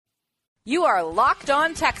You are Locked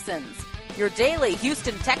On Texans, your daily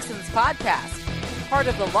Houston Texans podcast, part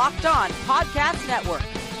of the Locked On Podcast Network.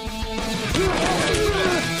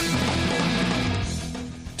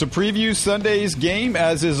 To preview Sunday's game,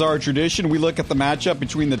 as is our tradition, we look at the matchup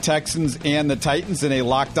between the Texans and the Titans in a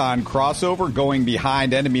Locked On crossover going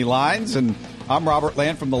behind enemy lines. And I'm Robert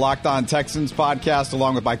Land from the Locked On Texans podcast,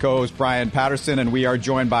 along with my co-host Brian Patterson, and we are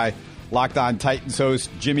joined by Locked On Titans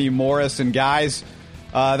host Jimmy Morris. And guys,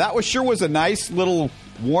 that was a nice little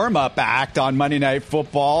warm-up act on Monday Night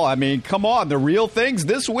Football. I mean, come on, the real things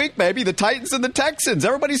this week, baby, the Titans and the Texans.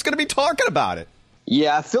 Everybody's going to be talking about it.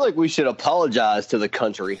 Yeah, I feel like we should apologize to the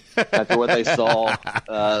country after what they saw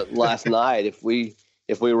last night. If we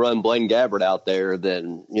run Blaine Gabbert out there,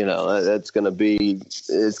 then it's going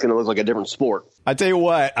to look like a different sport. I tell you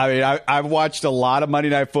what, I mean, I've watched a lot of Monday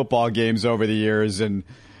Night Football games over the years, and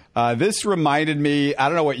this reminded me. I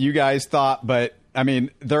don't know what you guys thought, but I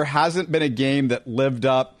mean, there hasn't been a game that lived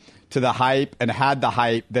up to the hype and had the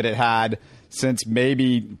hype that it had since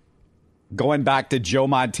maybe going back to Joe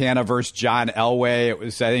Montana versus John Elway. I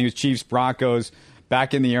think it was Chiefs Broncos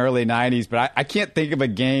back in the early 90s. But I can't think of a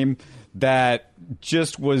game that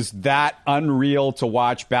just was that unreal to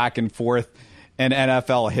watch back and forth in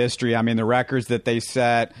NFL history. I mean, the records that they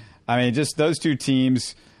set. I mean, just those two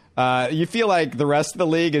teams. You feel like the rest of the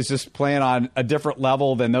league is just playing on a different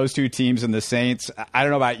level than those two teams and the Saints. I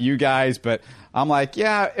don't know about you guys, but I'm like,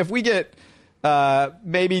 yeah, if we get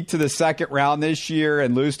maybe to the second round this year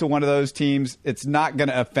and lose to one of those teams, it's not going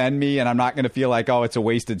to offend me, and I'm not going to feel like, oh, it's a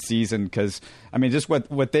wasted season, because, I mean, just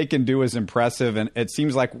what they can do is impressive, and it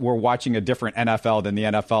seems like we're watching a different NFL than the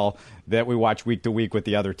NFL that we watch week to week with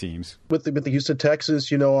the other teams. With the Houston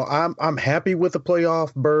Texans, I'm happy with the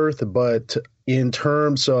playoff berth, but in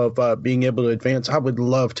terms of being able to advance, I would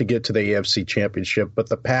love to get to the AFC Championship, but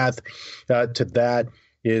the path to that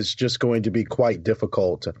is just going to be quite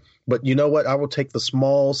difficult. But you know what? I will take the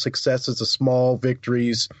small successes, the small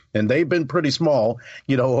victories, and they've been pretty small,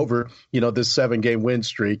 over, this 7-game win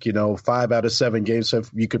streak. 5 out of 7 games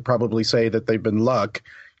you could probably say that they've been luck.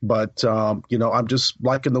 But, I'm just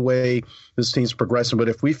liking the way this team's progressing. But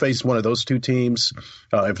if we face one of those two teams,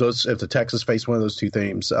 if the Texans face one of those two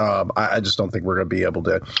teams, I just don't think we're going to be able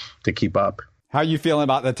to keep up. How are you feeling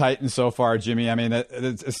about the Titans so far, Jimmy? I mean,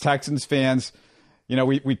 as Texans fans,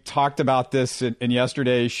 we talked about this in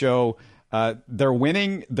yesterday's show. They're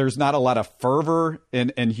winning. There's not a lot of fervor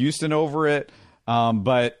in Houston over it.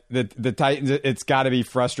 But the Titans, it's got to be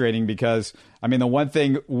frustrating because, I mean, the one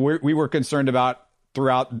thing we were concerned about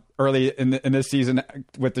throughout early in this season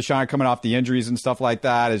with Deshaun coming off the injuries and stuff like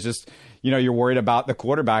that is just, you're worried about the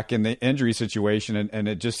quarterback in the injury situation. And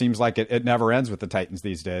it just seems like it never ends with the Titans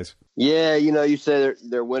these days. Yeah, you say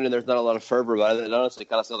they're winning. There's not a lot of fervor about it. It honestly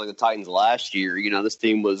kind of sounds like the Titans last year. This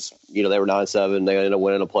team was, they were 9-7. They ended up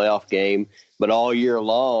winning a playoff game. But all year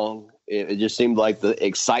long, it just seemed like the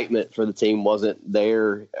excitement for the team wasn't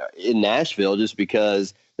there in Nashville just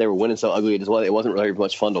because they were winning so ugly. It wasn't really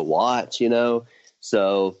much fun to watch,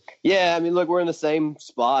 So, yeah, I mean, look, we're in the same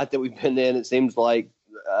spot that we've been in. It seems like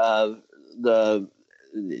the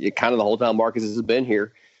whole time Marcus has been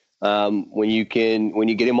here. When you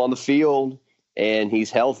get him on the field and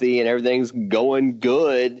he's healthy and everything's going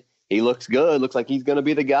good, he looks good, looks like he's going to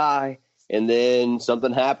be the guy. And then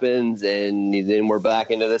something happens and then we're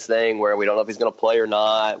back into this thing where we don't know if he's going to play or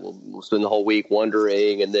not. We'll spend the whole week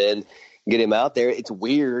wondering and then get him out there. It's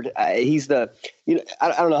weird. He's I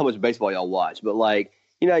don't know how much baseball y'all watch, but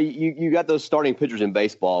you got those starting pitchers in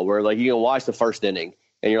baseball where you can watch the first inning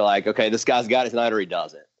and you're like, okay, this guy's got it tonight or he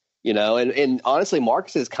doesn't, and honestly,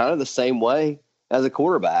 Marcus is kind of the same way as a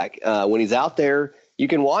quarterback. When he's out there, you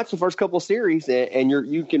can watch the first couple of series and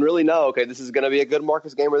you can really know, okay, this is going to be a good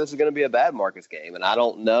Marcus game or this is going to be a bad Marcus game. And I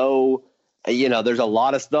don't know, there's a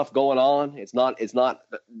lot of stuff going on. It's not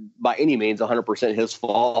by any means 100% his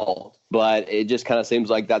fault, but it just kind of seems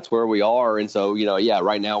like that's where we are. And so,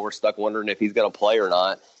 right now we're stuck wondering if he's going to play or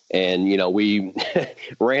not. And, we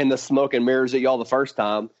ran the smoke and mirrors at y'all the first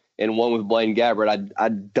time and won with Blaine Gabbert. I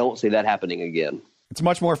don't see that happening again. It's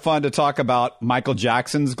much more fun to talk about Michael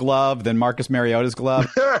Jackson's glove than Marcus Mariota's glove.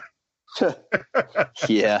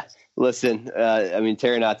 Yeah. Listen,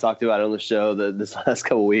 Terry and I talked about it on the show this last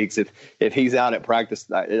couple of weeks. If he's out at practice,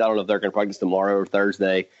 I don't know if they're going to practice tomorrow or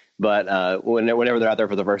Thursday, but whenever they're out there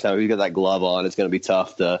for the first time, if he's got that glove on, it's going to be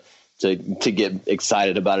tough to get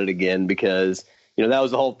excited about it again because, that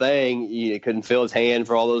was the whole thing. He couldn't feel his hand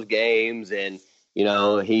for all those games. And,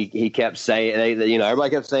 he kept saying, everybody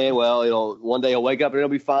kept saying, well, one day he'll wake up and it'll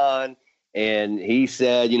be fine. And he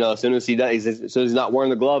said, as soon as he's not wearing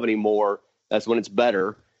the glove anymore, that's when it's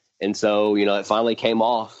better. And so, it finally came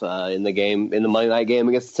off in the Monday night game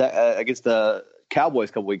against the Cowboys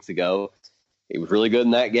a couple weeks ago. He was really good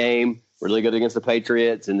in that game, really good against the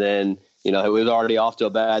Patriots. And then, it was already off to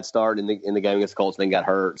a bad start in the game against the Colts and then got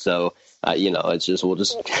hurt. So, it's just, we'll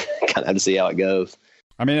just kind of have to see how it goes.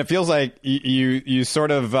 I mean, it feels like you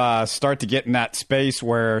sort of start to get in that space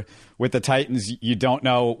where with the Titans, you don't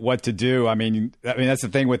know what to do. I mean, that's the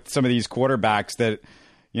thing with some of these quarterbacks that,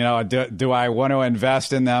 do I want to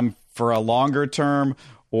invest in them for a longer term,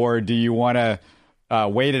 or do you want to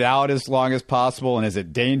wait it out as long as possible? And is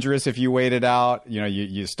it dangerous if you wait it out?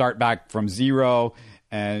 You start back from zero,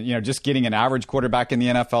 and, just getting an average quarterback in the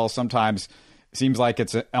NFL sometimes seems like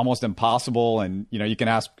it's almost impossible. And, you can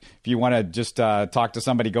ask, if you want to just talk to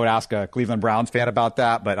somebody, go ask a Cleveland Browns fan about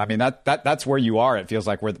that. But I mean, that's where you are, it feels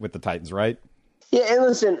like, with the Titans, right? Yeah. And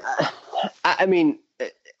listen, I mean,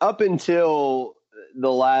 up until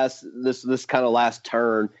this kind of last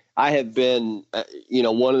turn, I have been,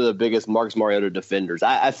 one of the biggest Marcus Mariota defenders.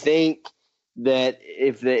 I think that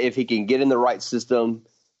if he can get in the right system,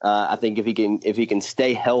 I think if he can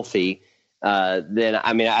stay healthy, then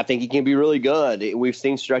I think he can be really good. We've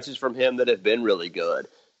seen stretches from him that have been really good.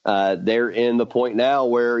 They're in the point now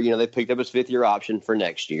where they picked up his 5th-year option for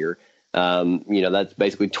next year. That's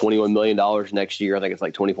basically $21 million next year. I think it's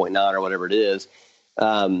like 20.9 or whatever it is.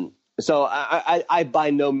 So I by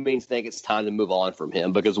no means think it's time to move on from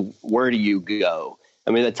him, because where do you go?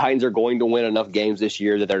 I mean, the Titans are going to win enough games this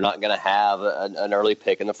year that they're not going to have an early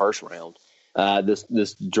pick in the first round.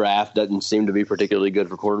 This draft doesn't seem to be particularly good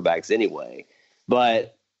for quarterbacks anyway.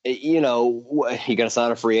 But, you got to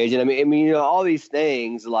sign a free agent. I mean, all these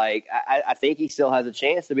things, like, I think he still has a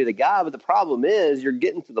chance to be the guy. But the problem is you're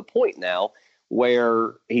getting to the point now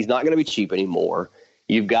where he's not going to be cheap anymore.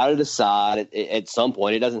 You've got to decide at some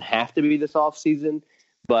point. It doesn't have to be this offseason,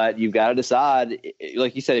 but you've got to decide,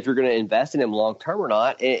 like you said, if you're going to invest in him long term or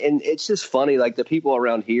not. And it's just funny, like the people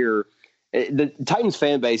around here, the Titans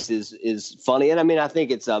fan base is funny. And I mean, I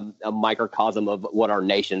think it's a microcosm of what our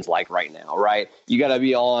nation's like right now, right? You got to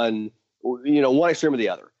be on, one extreme or the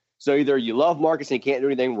other. So either you love Marcus and he can't do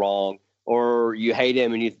anything wrong, or you hate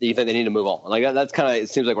him and you think they need to move on. Like that's kind of, it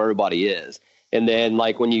seems like where everybody is. And then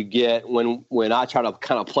like when I try to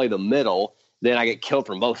kind of play the middle, then I get killed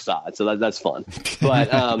from both sides. So that's fun. But,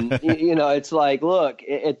 it's like, look,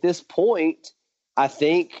 at this point, I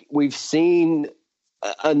think we've seen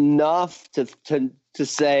enough to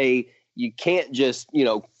say you can't just,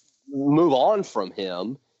 move on from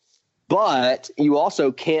him, but you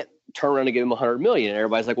also can't turn around and give him $100 million. And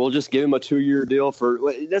everybody's like, well, just give him a 2-year deal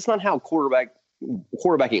that's not how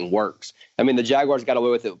quarterbacking works. I mean, the Jaguars got away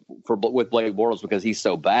with it with Blake Bortles because he's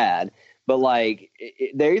so bad, but like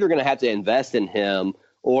they're either going to have to invest in him,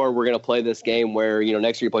 or we're going to play this game where,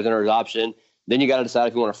 next year he plays under his option. Then you got to decide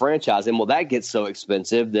if you want to franchise him. Well, that gets so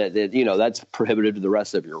expensive that that's prohibitive to the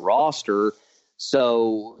rest of your roster.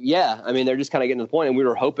 So yeah, I mean, they're just kind of getting to the point, and we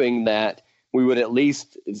were hoping that we would at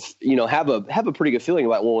least, have a pretty good feeling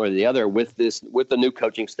about one way or the other with the new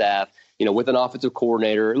coaching staff, with an offensive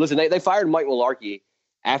coordinator. Listen, they fired Mike Mularkey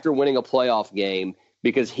after winning a playoff game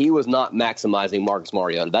because he was not maximizing Marcus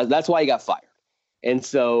Mariota. That's why he got fired. And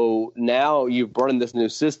so now you've brought in this new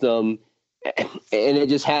system, and it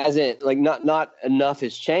just hasn't, like, not enough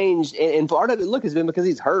has changed. And part of it, look, has been because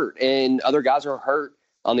he's hurt, and other guys are hurt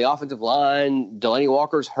on the offensive line. Delaney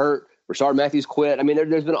Walker's hurt. Rashard Matthews quit. I mean,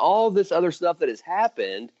 there's been all this other stuff that has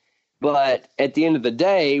happened, but at the end of the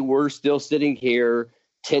day, we're still sitting here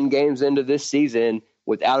 10 games into this season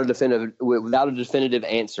without a definitive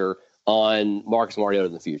answer on Marcus Mariota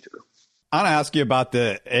in the future. I want to ask you about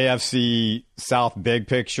the AFC South big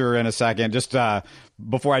picture in a second. Just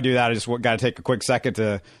before I do that, I just got to take a quick second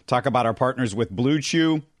to talk about our partners with Blue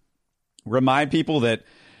Chew. Remind people that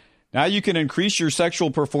now you can increase your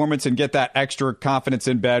sexual performance and get that extra confidence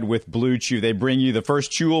in bed with Blue Chew. They bring you the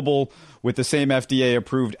first chewable with the same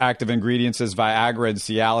FDA-approved active ingredients as Viagra and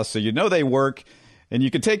Cialis, so you know they work. And you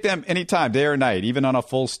can take them anytime, day or night, even on a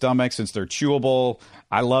full stomach, since they're chewable.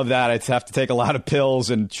 I love that. I have to take a lot of pills,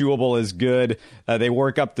 and chewable is good. They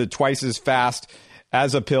work up to twice as fast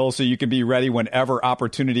as a pill, so you can be ready whenever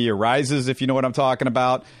opportunity arises, if you know what I'm talking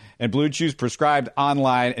about. And Blue Chew's prescribed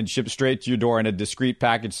online and shipped straight to your door in a discreet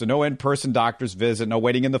package, so no in-person doctor's visit, no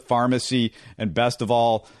waiting in the pharmacy, and best of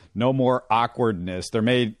all, no more awkwardness. They're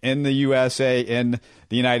made in the USA, in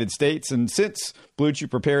the United States, and since Blue Chew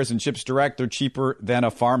prepares and ships direct, they're cheaper than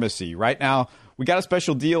a pharmacy. Right now, we got a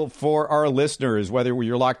special deal for our listeners, whether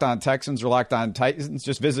you're Locked On Texans or Locked On Titans.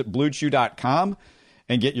 Just visit BlueChew.com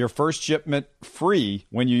and get your first shipment free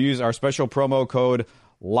when you use our special promo code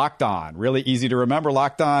Locked On. Really easy to remember.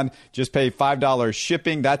 Locked On. Just pay $5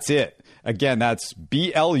 shipping. That's it. Again, that's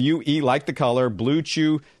BLUE, like the color,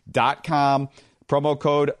 BlueChew.com. Promo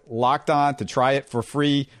code Locked On to try it for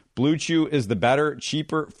free. Blue Chew is the better,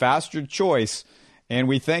 cheaper, faster choice, and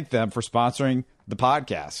we thank them for sponsoring the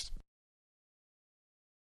podcast.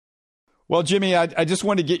 Well, Jimmy, I just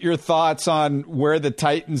want to get your thoughts on where the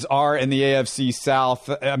Titans are in the AFC South.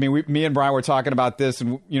 I mean, me and Brian were talking about this,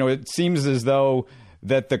 and it seems as though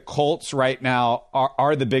that the Colts right now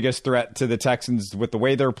are the biggest threat to the Texans with the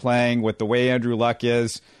way they're playing, with the way Andrew Luck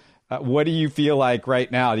is. What do you feel like right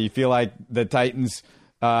now? Do you feel like the Titans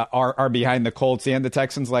are behind the Colts and the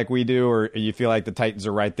Texans like we do, or you feel like the Titans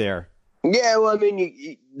are right there? Yeah, well, I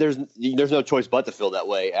mean, there's no choice but to feel that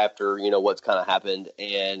way after what's kind of happened,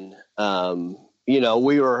 and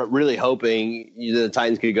we were really hoping the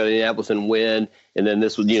Titans could go to Indianapolis and win, and then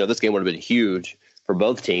this game would have been huge for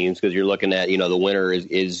both teams because you're looking at the winner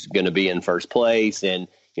is going to be in first place, and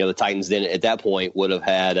the Titans then at that point would have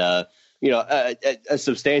had a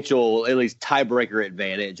substantial, at least tiebreaker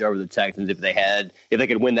advantage over the Texans if they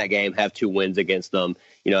could win that game, have 2 wins against them.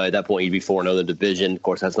 At that point, you'd be 4-0 in the division. Of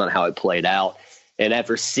course, that's not how it played out. And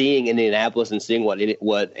after seeing Indianapolis and seeing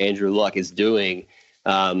what Andrew Luck is doing,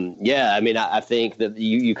 I think that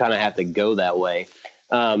you kind of have to go that way.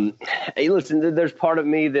 Hey, listen, there's part of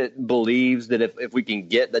me that believes that if we can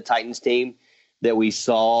get the Titans team that we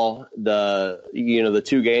saw the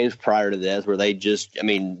 2 games prior to this where they just,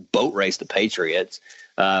 boat raced the Patriots,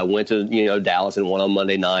 went to, Dallas and won on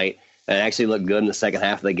Monday night and actually looked good in the second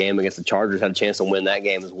half of the game against the Chargers, had a chance to win that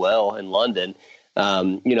game as well in London.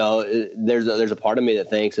 There's a part of me that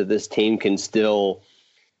thinks that this team can still,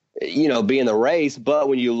 be in the race. But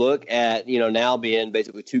when you look at, now being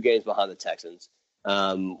basically 2 games behind the Texans,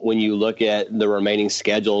 when you look at the remaining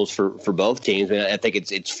schedules for both teams, I think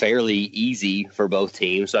it's fairly easy for both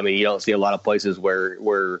teams. So, you don't see a lot of places where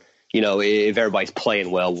if everybody's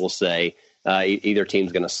playing well, we'll say either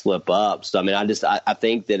team's going to slip up. So, I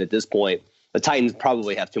think that at this point, the Titans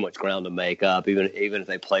probably have too much ground to make up, even if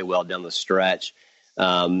they play well down the stretch.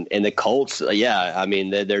 And the Colts,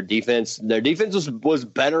 their defense was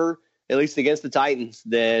better, at least against the Titans,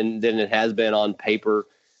 than it has been on paper.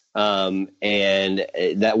 And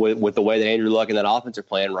that with the way that Andrew Luck and that offense are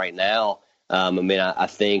playing right now, I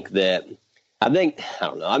think their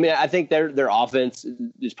offense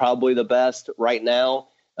is probably the best right now.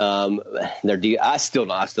 I still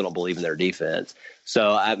don't believe in their defense.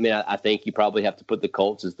 So, I think you probably have to put the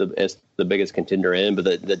Colts as the biggest contender in, but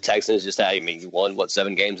the Texans just won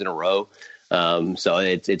 7 games in a row. So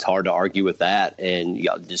it's hard to argue with that. And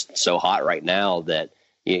just so hot right now that,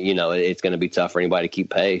 it's going to be tough for anybody to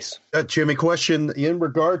keep pace. Jimmy, question in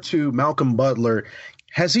regard to Malcolm Butler.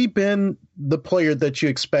 Has he been the player that you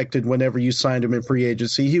expected whenever you signed him in free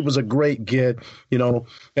agency? He was a great get.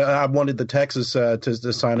 I wanted the Texans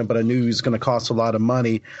to sign him, but I knew he was going to cost a lot of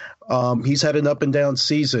money. He's had an up and down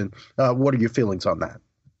season. What are your feelings on that?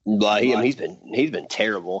 Well, he's been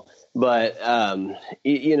terrible. But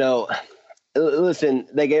listen,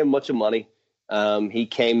 they gave him a bunch of money. He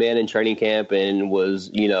came in training camp and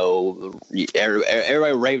was,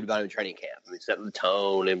 everybody raved about him in training camp. Setting the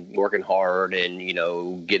tone and working hard and,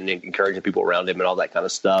 encouraging people around him and all that kind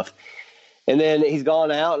of stuff. And then he's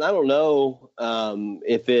gone out, and I don't know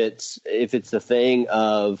if it's a thing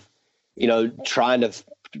of, trying to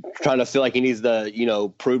feel like he needs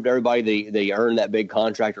to, prove to everybody they earned that big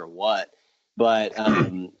contract or what. But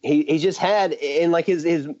he just had, and like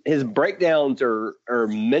his breakdowns are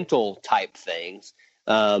mental type things.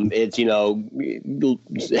 It's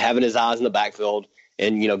having his eyes in the backfield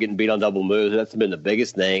and getting beat on double moves. That's been the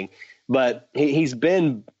biggest thing. But he's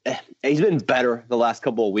been better the last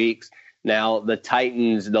couple of weeks. Now the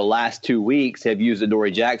Titans the last 2 weeks have used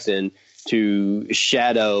Adoree Jackson to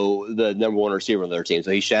shadow the number 1 receiver on their team. So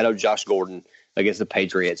he shadowed Josh Gordon against the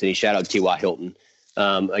Patriots, and he shadowed T.Y. Hilton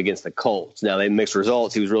against the Colts. Now they mixed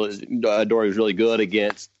results. Adoree was really good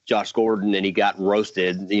against Josh Gordon, and he got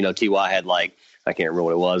roasted. T.Y. had I can't remember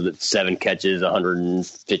what it was, but 7 catches,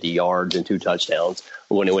 150 yards, and 2 touchdowns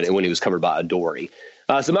when he was covered by Adoree.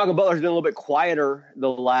 So Malcolm Butler's been a little bit quieter the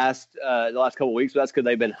last couple of weeks, but that's because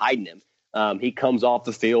they've been hiding him. He comes off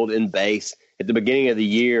the field in base at the beginning of the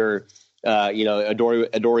year.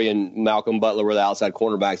 Adoree and Malcolm Butler were the outside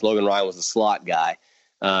cornerbacks. Logan Ryan was the slot guy.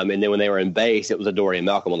 And then when they were in base, it was Adoree and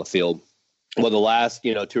Malcolm on the field. Well, the last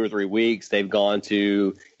 2 or 3 weeks, they've gone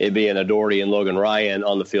to it being Adoree and Logan Ryan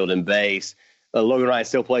on the field in base. Logan Ryan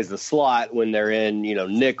still plays the slot when they're in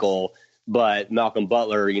nickel, but Malcolm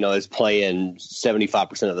Butler is playing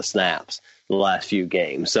 75% of the snaps the last few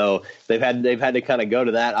games. So they've had to kind of go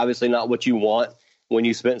to that. Obviously, not what you want when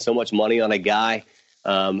you spent so much money on a guy.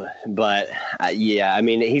 But yeah, I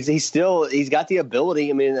mean, he's got the ability.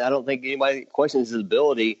 I mean, I don't think anybody questions his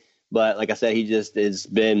ability, but like I said, he just has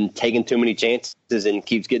been taking too many chances and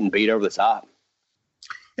keeps getting beat over the top.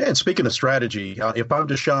 Yeah, and speaking of strategy, if I'm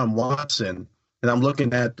Deshaun Watson and I'm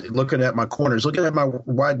looking at my corners, looking at my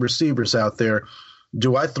wide receivers out there,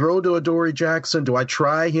 do I throw to Adoree Jackson? Do I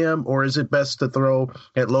try him, or is it best to throw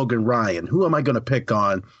at Logan Ryan? Who am I going to pick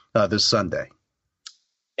on this Sunday?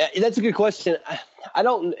 Yeah, that's a good question.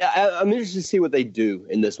 I'm interested to see what they do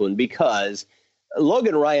in this one, because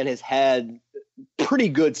Logan Ryan has had pretty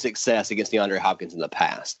good success against DeAndre Hopkins in the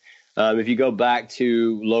past. If you go back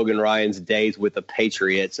to Logan Ryan's days with the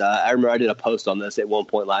Patriots, I remember I did a post on this at one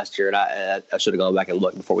point last year, and I should have gone back and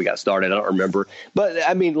looked before we got started. I don't remember. But,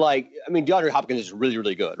 DeAndre Hopkins is really,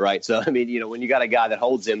 really good, right? So, when you got a guy that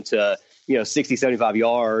holds him to, 60, 75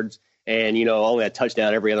 yards and, only a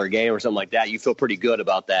touchdown every other game or something like that, you feel pretty good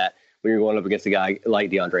about that when you're going up against a guy like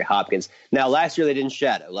DeAndre Hopkins. Now, last year they didn't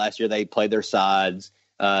shadow. Last year they played their sides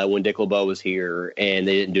when Dick LeBeau was here, and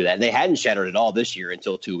they didn't do that. And they hadn't shadowed at all this year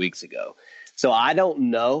until 2 weeks ago. So I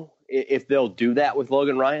don't know if they'll do that with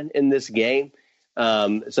Logan Ryan in this game.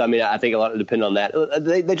 I think a lot will depend on that.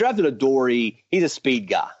 They drafted Adoree. He's a speed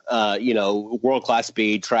guy, world-class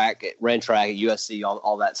speed, ran track at USC,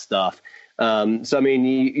 all that stuff. We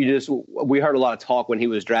heard a lot of talk when he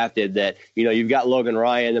was drafted that, you've got Logan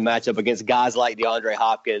Ryan to match up against guys like DeAndre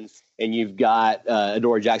Hopkins, and you've got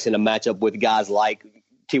Adoree Jackson to match up with guys like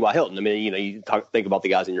T.Y. Hilton. You think about the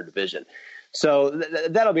guys in your division. So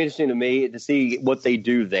that'll be interesting to me to see what they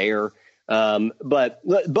do there. But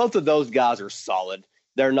both of those guys are solid.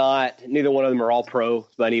 They're not, neither one of them are all pro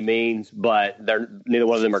by any means, but neither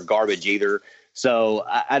one of them are garbage either. So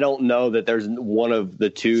I don't know that there's one of the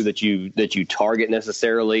two that you target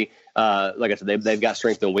necessarily. Like I said, they've got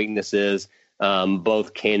strengths and weaknesses.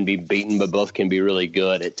 Both can be beaten, but both can be really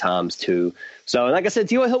good at times too. So, like I said,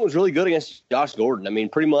 T.Y. Hilton was really good against Josh Gordon.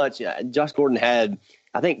 Pretty much Josh Gordon had,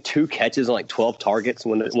 I think, 2 catches on 12 targets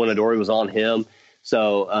when Adoree was on him.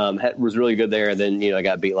 So was really good there. And then,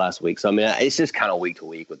 got beat last week. So, it's just kind of week to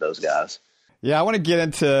week with those guys. Yeah, I want to get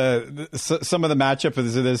into some of the matchups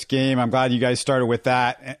of this game. I'm glad you guys started with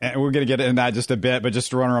that, and we're going to get into that just a bit. But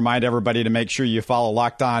just want to remind everybody to make sure you follow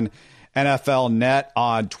Locked On NFL Net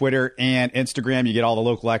on Twitter and Instagram. You get all the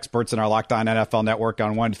local experts in our Locked On NFL Network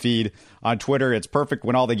on one feed. On Twitter, it's perfect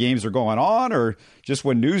when all the games are going on or just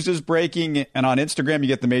when news is breaking. And on Instagram, you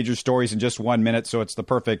get the major stories in just 1 minute, so it's the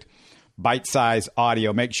perfect bite-size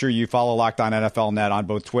audio. Make sure you follow Locked On NFL Net on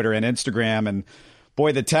both Twitter and Instagram. And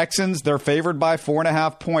boy, the Texans, they're favored by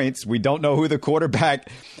 4.5 points. We don't know who the quarterback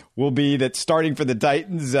will be that's starting for the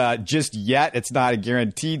Titans just yet. It's not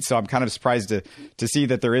guaranteed, so I'm kind of surprised to see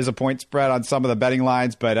that there is a point spread on some of the betting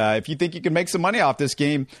lines. But if you think you can make some money off this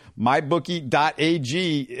game,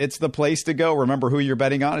 mybookie.ag, it's the place to go. Remember, who you're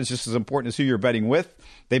betting on is just as important as who you're betting with.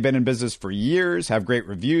 They've been in business for years, have great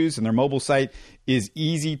reviews, and their mobile site is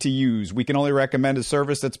easy to use. We can only recommend a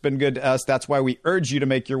service that's been good to us. That's why we urge you to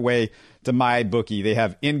make your way to MyBookie. They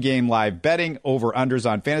have in-game live betting, over-unders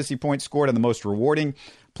on fantasy points scored, and the most rewarding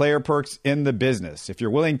player perks in the business. If you're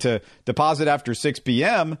willing to deposit after 6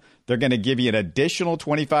 p.m., they're going to give you an additional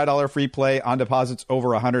 $25 free play on deposits over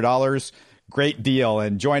 $100. Great deal.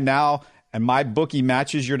 And join now, and MyBookie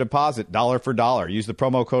matches your deposit dollar for dollar. Use the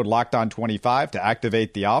promo code LOCKEDON25 to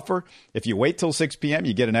activate the offer. If you wait till 6 p.m.,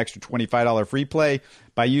 you get an extra $25 free play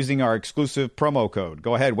by using our exclusive promo code.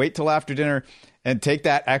 Go ahead, wait till after dinner, and take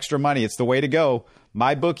that extra money. It's the way to go.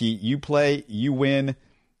 MyBookie, you play, you win,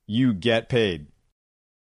 you get paid.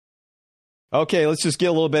 Okay, let's just get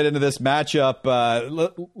a little bit into this matchup.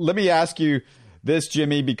 Let me ask you this,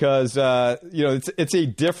 Jimmy, because it's a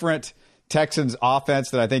different Texans offense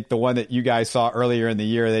than I think the one that you guys saw earlier in the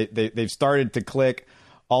year. They've started to click,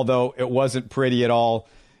 although it wasn't pretty at all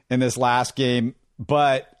in this last game.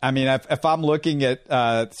 But if I'm looking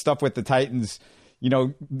at stuff with the Titans,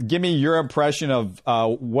 give me your impression of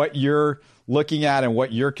what you're looking at and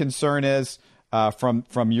what your concern is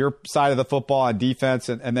from your side of the football on defense,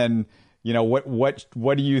 and then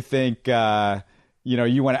what do you think you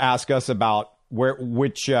want to ask us about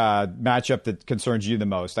which matchup that concerns you the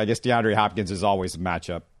most? I guess DeAndre Hopkins is always a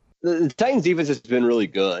matchup. The Titans defense has been really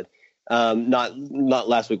good. Not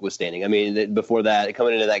last week withstanding. Before that,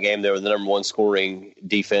 coming into that game, they were the number one scoring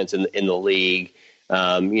defense in the league.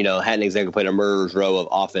 Hadn't exactly played a murderer's row of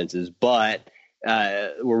offenses, but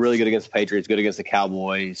were really good against the Patriots, good against the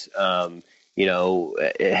Cowboys.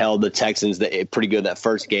 It held the Texans pretty good that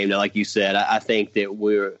first game. Now, like you said, I think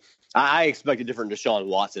that I expect a different Deshaun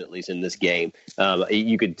Watson, at least in this game.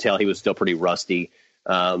 You could tell he was still pretty rusty.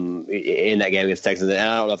 in that game against Texas. And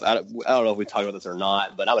I don't know if we talked about this or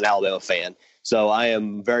not, but I'm an Alabama fan, so I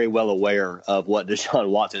am very well aware of what Deshaun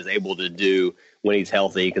Watson is able to do when he's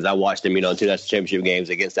healthy, because I watched him, in 2 national championship games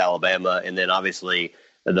against Alabama, and then obviously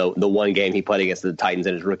the one game he played against the Titans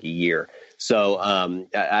in his rookie year. So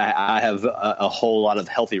I have a whole lot of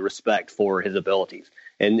healthy respect for his abilities.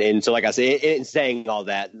 And so, like I said, in saying all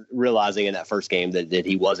that, realizing in that first game that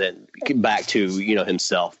he wasn't back to,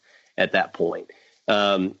 himself at that point.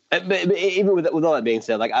 But even with all that being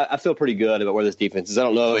said, like I feel pretty good about where this defense is. I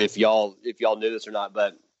don't know if y'all knew this or not,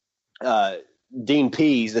 but Dean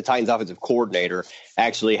Pease, the Titans offensive coordinator,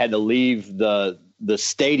 actually had to leave the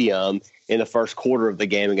stadium in the first quarter of the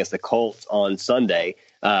game against the Colts on Sunday.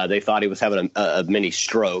 They thought he was having a mini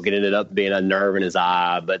stroke. It ended up being a nerve in his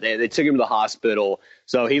eye, but they took him to the hospital.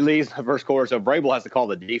 So he leaves the first quarter. So Vrabel has to call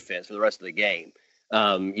the defense for the rest of the game.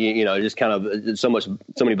 Just kind of so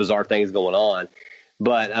many bizarre things going on.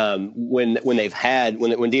 But when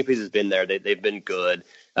Dean Pease has been there, they've been good.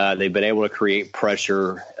 They've been able to create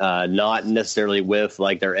pressure, not necessarily with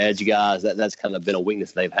like their edge guys. That's kind of been a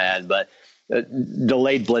weakness they've had, but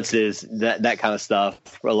delayed blitzes, that kind of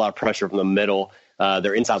stuff. A lot of pressure from the middle.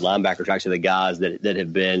 Their inside linebackers are actually the guys that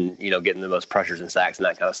have been, getting the most pressures and sacks and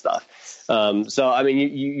that kind of stuff. So, I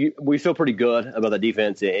mean, we feel pretty good about the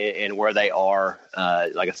defense and where they are.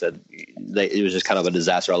 Like I said, it was just kind of a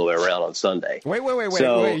disaster all the way around on Sunday. Wait.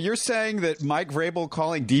 You're saying that Mike Vrabel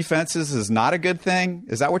calling defenses is not a good thing?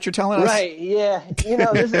 Is that what you're telling us? Right, yeah.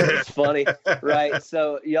 This is funny, right?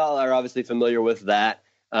 So y'all are obviously familiar with that.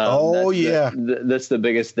 That's the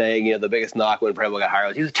biggest thing. The biggest knock when Vrabel got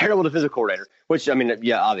hired, he was a terrible defensive coordinator. Which, I mean,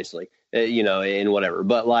 yeah, obviously, and whatever.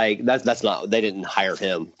 But like that's not. They didn't hire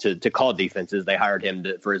him to call defenses. They hired him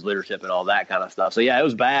for his leadership and all that kind of stuff. So yeah, it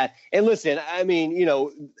was bad. And listen, I mean,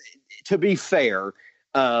 to be fair,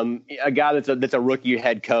 a guy that's a rookie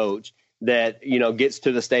head coach that gets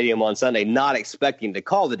to the stadium on Sunday not expecting to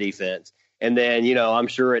call the defense, and then I'm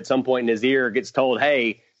sure at some point in his ear gets told,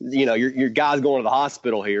 hey, your guy's going to the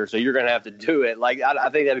hospital here, so you're going to have to do it. Like, I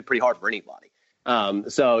think that'd be pretty hard for anybody.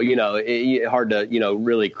 So, hard to,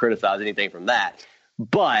 really criticize anything from that.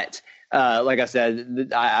 But, like I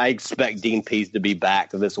said, I expect Dean Pease to be back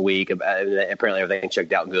this week. Apparently everything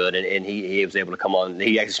checked out good, and he was able to come on.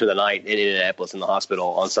 He actually spent the night in Indianapolis in the hospital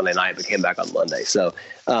on Sunday night, but came back on Monday. So,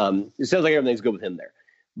 it sounds like everything's good with him there.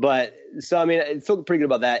 But, so, I mean, I feel pretty good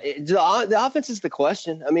about that. The offense is the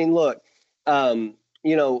question. I mean, look,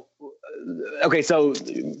 okay, so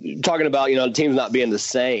talking about, the teams not being the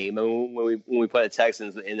same. I mean, when we played the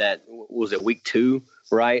Texans in that, was it week 2,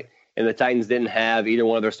 right? And the Titans didn't have either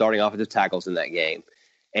one of their starting offensive tackles in that game.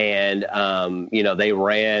 And, they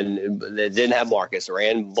didn't have Marcus,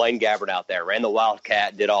 ran Blaine Gabbert out there, ran the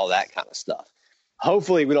Wildcat, did all that kind of stuff.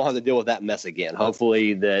 Hopefully we don't have to deal with that mess again.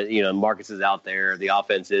 Hopefully Marcus is out there. The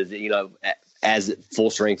offense is, as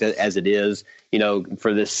full strength as it is,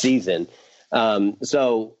 for this season. I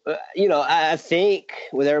think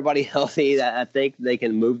with everybody healthy, I think they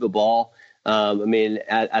can move the ball.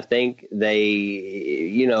 I think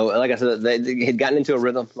they, like I said, they had gotten into a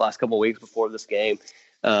rhythm the last couple of weeks before this game.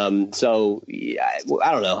 I don't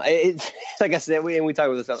know. It's like I said, we talked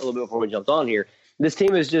about this a little bit before we jumped on here. This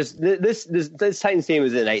team is just this Titans team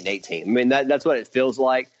is an 8-8 team. I mean, that's what it feels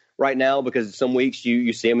like right now, because some weeks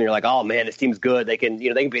you see them and you're like, oh man, this team's good. They can,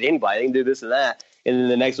 they can beat anybody. They can do this and that. And then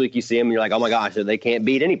the next week you see them and you're like, oh my gosh, they can't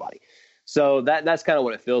beat anybody. So that's kind of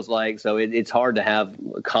what it feels like. So it's hard to have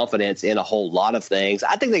confidence in a whole lot of things.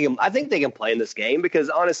 I think they can play in this game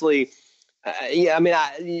because honestly,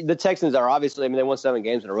 the Texans are obviously, they won 7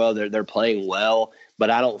 games in a row. They're playing well, but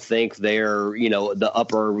I don't think they're, the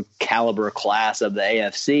upper caliber class of the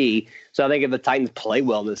AFC. So I think if the Titans play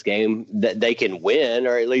well in this game, that they can win,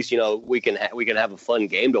 or at least, we can have a fun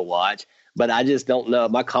game to watch. But I just don't know.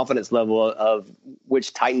 My confidence level of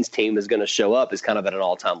which Titans team is going to show up is kind of at an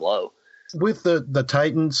all-time low. With the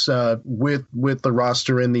Titans, with the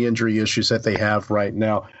roster and the injury issues that they have right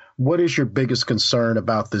now, what is your biggest concern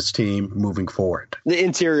about this team moving forward? The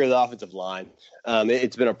interior of the offensive line.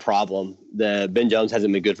 It's been a problem. Ben Jones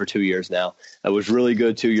hasn't been good for 2 years now. It was really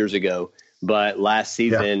good 2 years ago, but last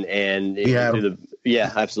season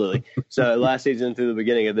absolutely. So last season through the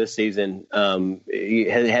beginning of this season, he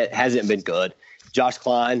hasn't been good. Josh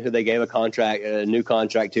Klein, who they gave a new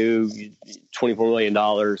contract to, $24 million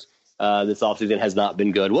this offseason, has not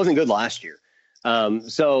been good. It wasn't good last year.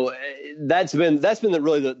 So that's been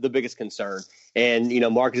really the biggest concern. And,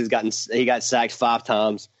 Marcus got sacked 5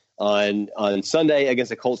 times on Sunday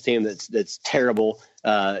against a Colts team that's terrible,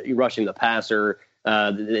 rushing the passer.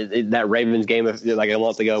 That Ravens game like a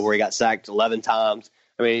month ago where he got sacked 11 times.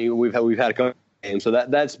 I mean, we've had a couple So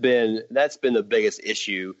that's been the biggest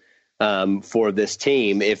issue for this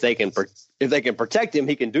team. If they can protect him,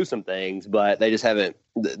 he can do some things, but they haven't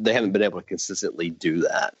been able to consistently do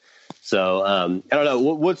that. So I don't know.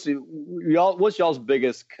 What's y'all's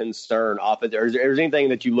biggest concern offense? Or is there anything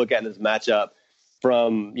that you look at in this matchup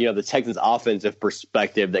from the Texans' offensive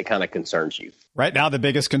perspective that kind of concerns you? Right now, the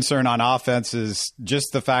biggest concern on offense is just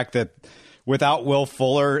the fact that without Will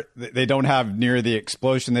Fuller, they don't have near the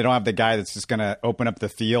explosion. They don't have the guy that's just going to open up the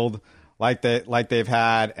field like they've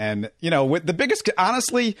had. And with the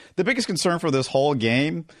biggest concern for this whole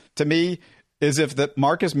game to me is if the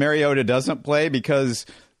Marcus Mariota doesn't play, because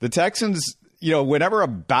the Texans, whenever a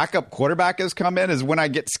backup quarterback has come in is when I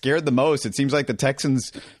get scared the most. It seems like the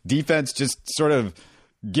Texans defense just sort of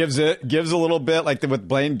gives a little bit, like with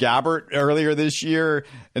Blaine Gabbert earlier this year.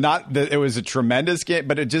 And not that it was a tremendous game,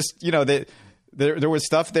 but it just, there was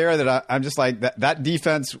stuff there that I'm just like, that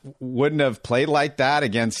defense wouldn't have played like that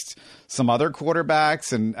against some other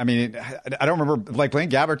quarterbacks. And I mean, I don't remember, like Blaine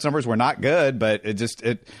Gabbert's numbers were not good, but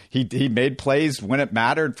he made plays when it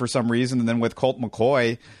mattered for some reason. And then with Colt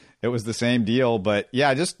McCoy, it was the same deal. But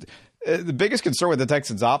yeah, just the biggest concern with the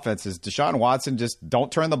Texans offense is Deshaun Watson. Just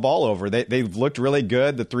don't turn the ball over. They've looked really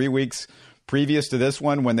good the 3 weeks previous to this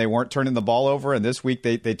one when they weren't turning the ball over. And this week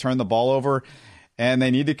they turned the ball over. And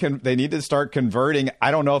they need to start converting.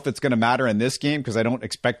 I don't know if it's going to matter in this game because I don't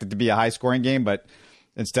expect it to be a high-scoring game. But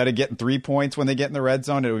instead of getting 3 points when they get in the red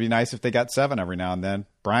zone, it would be nice if they got 7 every now and then.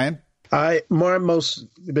 Brian? My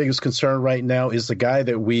biggest concern right now is the guy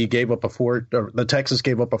that we gave up the Texans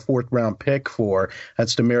gave up a 4th-round pick for.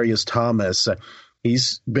 That's Demaryius Thomas.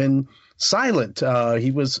 He's been silent.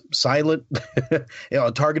 He was silent,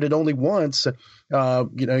 targeted only once.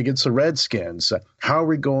 Against the Redskins. How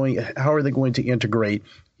are they going to integrate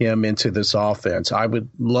him into this offense? I would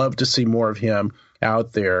love to see more of him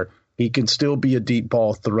out there. He can still be a deep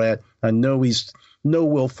ball threat. I know he's no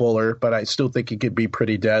Will Fuller, but I still think he could be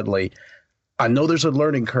pretty deadly. I know there's a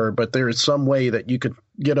learning curve, but there is some way that you could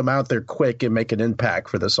get him out there quick and make an impact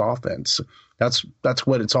for this offense. That's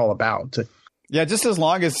what it's all about. Yeah, just as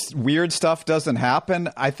long as weird stuff doesn't happen,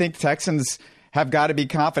 I think Texans have got to be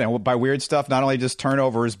confident. By weird stuff, not only just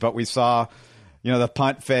turnovers, but we saw, the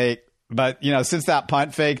punt fake. But, since that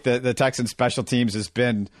punt fake, the Texans special teams has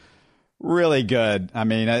been really good. I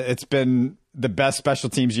mean, it's been the best special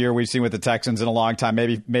teams year we've seen with the Texans in a long time,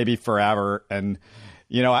 maybe forever. And,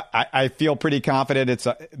 I feel pretty confident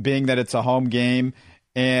being that it's a home game.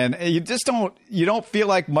 And you don't feel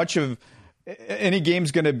like much of any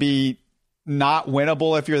game's going to be not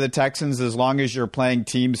winnable if you're the Texans, as long as you're playing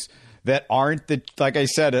teams that aren't like I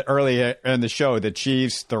said earlier in the show, the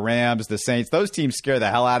Chiefs, the Rams, the Saints. Those teams scare the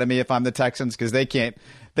hell out of me if I'm the Texans because they can't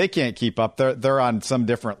keep up. They're on some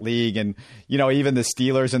different league, and even the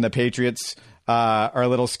Steelers and the Patriots are a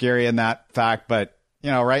little scary in that fact. But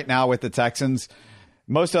right now with the Texans,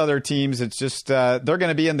 most other teams, it's just they're going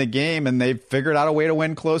to be in the game, and they've figured out a way to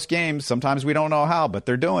win close games. Sometimes we don't know how, but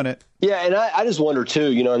they're doing it. Yeah, and I just wonder too.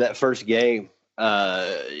 In that first game.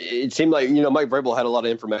 It seemed like, Mike Vrabel had a lot of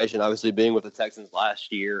information, obviously being with the Texans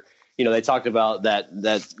last year. They talked about that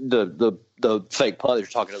the fake punt that you're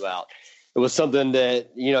talking about. It was something that,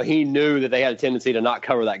 he knew that they had a tendency to not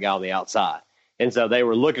cover that guy on the outside. And so they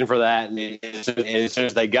were looking for that. And as soon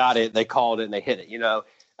as they got it, they called it and they hit it.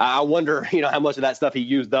 I wonder, how much of that stuff he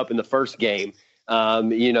used up in the first game.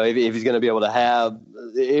 If he's going to be able to have,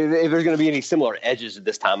 if there's going to be any similar edges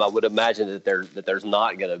this time, I would imagine that there's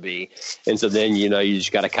not going to be. And so then, you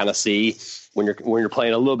just got to kind of see when you're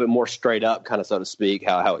playing a little bit more straight up, kind of, so to speak,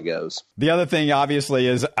 how it goes. The other thing, obviously,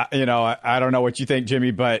 is, I don't know what you think,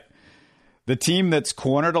 Jimmy, but the team that's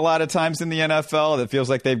cornered a lot of times in the NFL that feels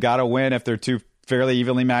like they've got to win if they're two fairly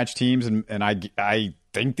evenly matched teams. And I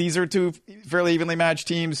think these are two fairly evenly matched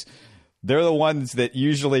teams. They're the ones that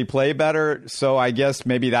usually play better. So I guess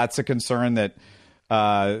maybe that's a concern that,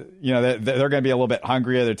 they're going to be a little bit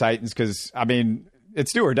hungrier, the Titans, because,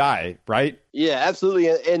 it's do or die, right? Yeah, absolutely.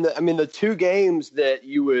 And the 2 games that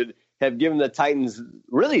you would have given the Titans,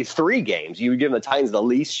 really 3 games, you would give the Titans the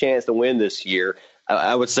least chance to win this year,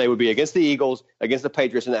 I would say would be against the Eagles, against the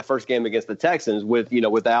Patriots, in that first game against the Texans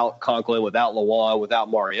without Conklin, without Lewan,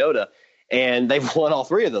 without Mariota. And they've won all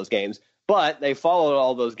 3 of those games. But they followed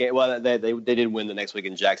all those games. Well, they did win the next week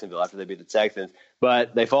in Jacksonville after they beat the Texans.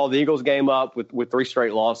 But they followed the Eagles game up with 3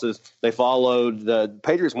 straight losses. They followed the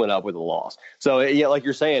Patriots went up with a loss. So, like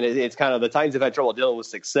you're saying, it's kind of the Titans have had trouble dealing with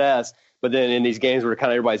success. But then in these games where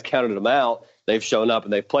kind of everybody's counted them out, they've shown up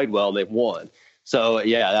and they've played well and they've won. So, I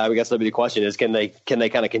guess that'd be the question is, can they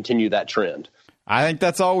kind of continue that trend? I think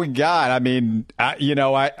that's all we got.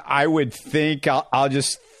 I would think I'll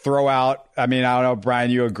just throw out, I mean, I don't know,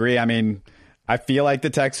 Brian, you agree? I mean, I feel like the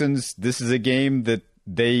Texans, this is a game that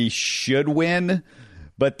they should win,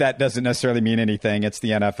 but that doesn't necessarily mean anything. It's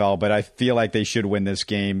the NFL, but I feel like they should win this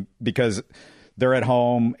game because they're at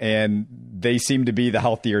home and they seem to be the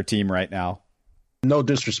healthier team right now. No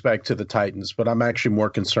disrespect to the Titans, but I'm actually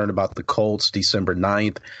more concerned about the Colts December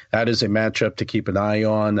 9th. That is a matchup to keep an eye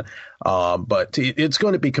on, but it's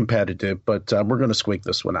going to be competitive, but we're going to squeak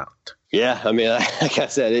this one out. Yeah, I mean, like I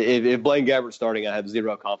said, if Blaine Gabbert's starting, I have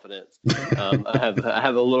zero confidence. I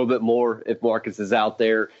have a little bit more if Marcus is out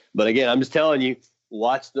there. But again, I'm just telling you,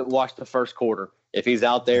 watch the first quarter. If he's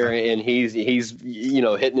out there and he's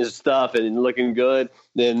hitting his stuff and looking good,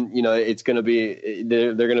 then it's going to be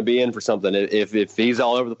they're going to be in for something. If he's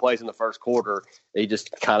all over the place in the first quarter, he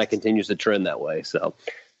just kind of continues to trend that way. So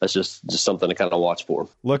that's just something to kind of watch for.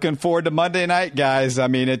 Looking forward to Monday night, guys. I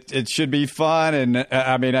mean, it should be fun, and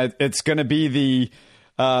I mean, it's going to be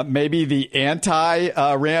the maybe the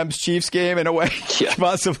anti-Rams Chiefs game in a way,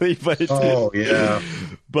 possibly. But oh yeah.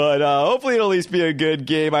 But hopefully it'll at least be a good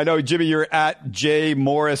game. I know, Jimmy, you're at J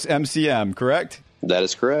Morris MCM, correct? That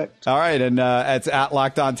is correct. All right, and it's at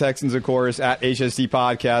Locked On Texans, of course, at HST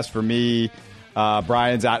Podcast for me.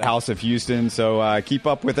 Brian's at House of Houston. So keep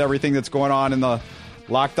up with everything that's going on in the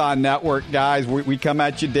Locked On Network, guys. We come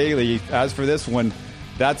at you daily. As for this one,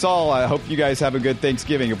 that's all. I hope you guys have a good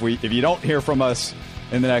Thanksgiving. If you don't hear from us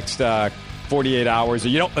in the next 48 hours, or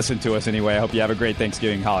you don't listen to us anyway, I hope you have a great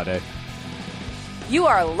Thanksgiving holiday. You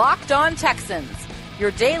are Locked On Texans,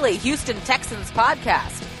 your daily Houston Texans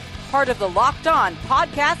podcast. Part of the Locked On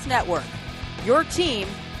Podcast Network, your team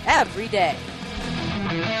every day.